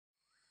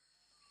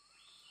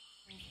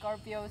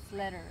Scorpio's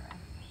letter.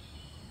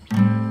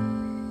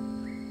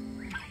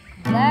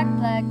 Black,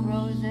 black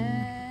roses.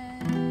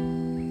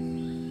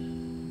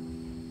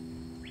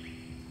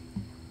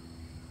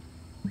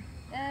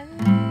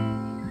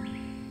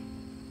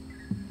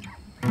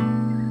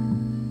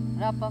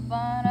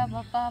 Ra-pa-pa,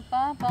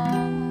 ra-pa-pa-pa-pa.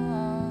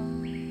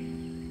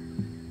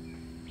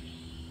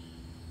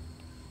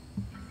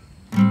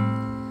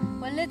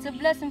 Well, it's a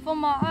blessing for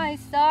my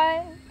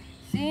eyesight,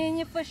 seeing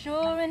you for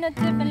sure in a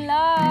different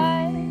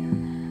light.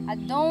 I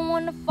don't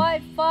wanna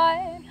fight,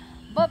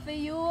 but for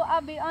you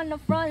I'll be on the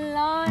front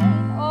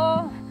line.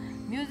 Oh,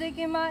 music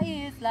in my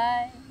ears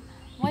like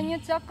when you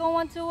talk I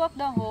want to walk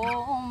the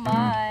whole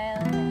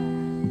mile.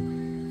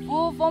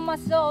 Fool for my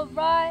soul,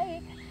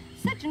 right?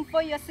 Searching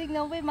for your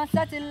signal with my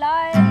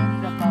satellite.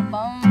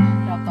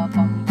 Ra-pa-bum,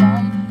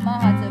 ra-pa-bum-bum. My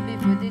heart's a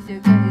beat for this, your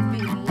girl is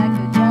beating like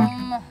a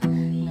drum.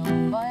 No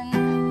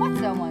fun,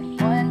 what's I want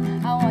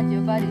fun? I want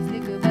your body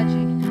slicker, but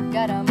she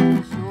gotta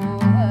move sure.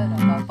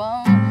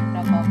 Ra-pa-bum,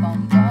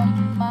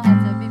 ra-pa-bum-bum. My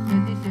heart's a beat for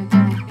this, your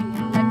girl is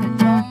beating like a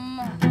drum.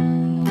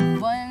 No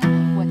fun,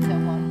 what's I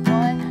want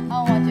fun? I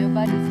want your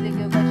body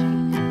slicker, but she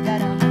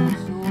gotta move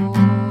sure.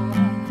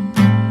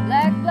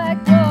 Black, black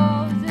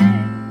roses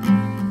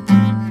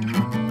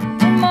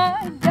in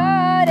my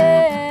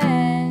garden.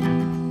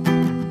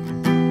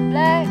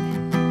 Black,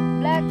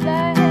 black,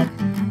 black,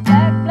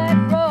 black, black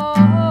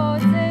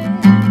roses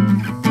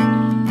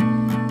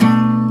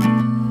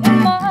in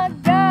my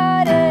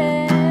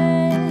garden.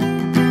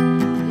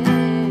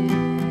 Yeah.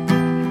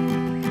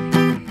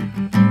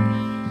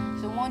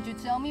 So won't you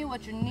tell me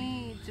what you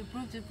need to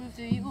prove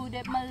to you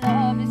that my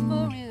love is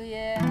for real,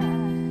 yeah.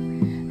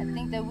 I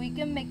think that we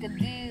can make a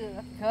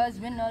deal, cause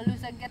win or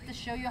lose I get to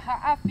show you how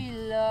I feel,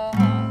 love.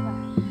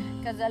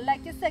 Cause I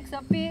like your sex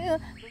appeal,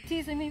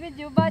 teasing me with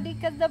your body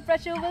cause the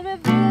pressure will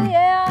reveal,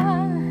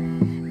 yeah.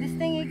 This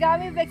thing it got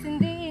me vexed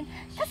indeed.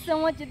 Yes, I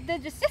want you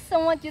digits, yes, I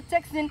want you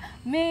texting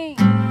me.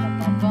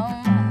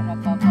 Ra-pa-bum,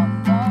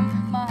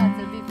 ra-pa-bum-bum. My heart's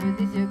a beat for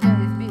this, your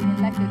girl is beating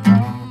like a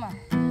drum.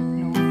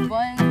 No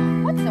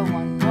fun, what's a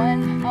one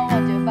fun? I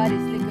want your body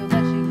slicker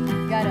but she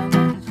got a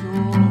man so.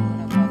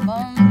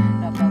 Ra-pa-bum,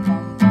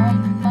 ra-pa-bum-bum.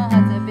 My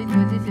heart's a beat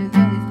for this, your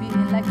girl is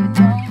beating like a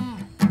drum.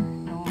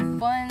 No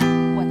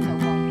fun, what's a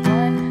one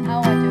fun? I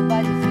want your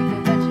body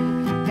slicker but she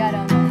got a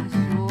man so.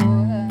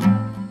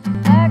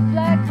 Black,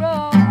 black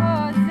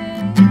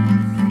roses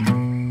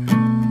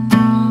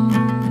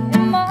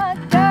in my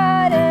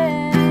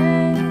garden.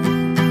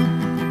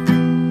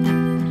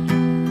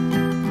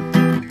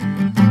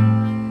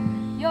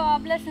 You're a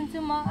blessing to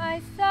my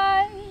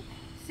eyesight,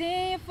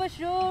 seeing you for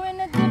sure in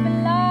a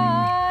different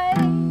light.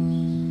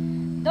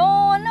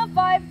 Don't wanna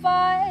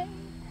fight,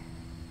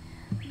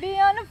 be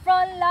on the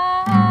front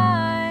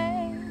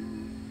line.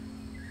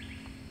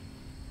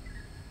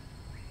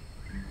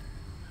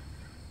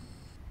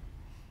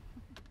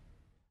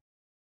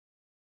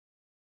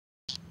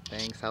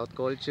 Thanks, South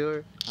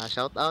Culture.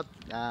 Shout out.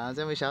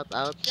 Ano may shout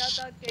out? Shout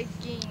out kay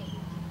King,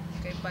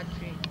 kay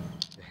Patrick.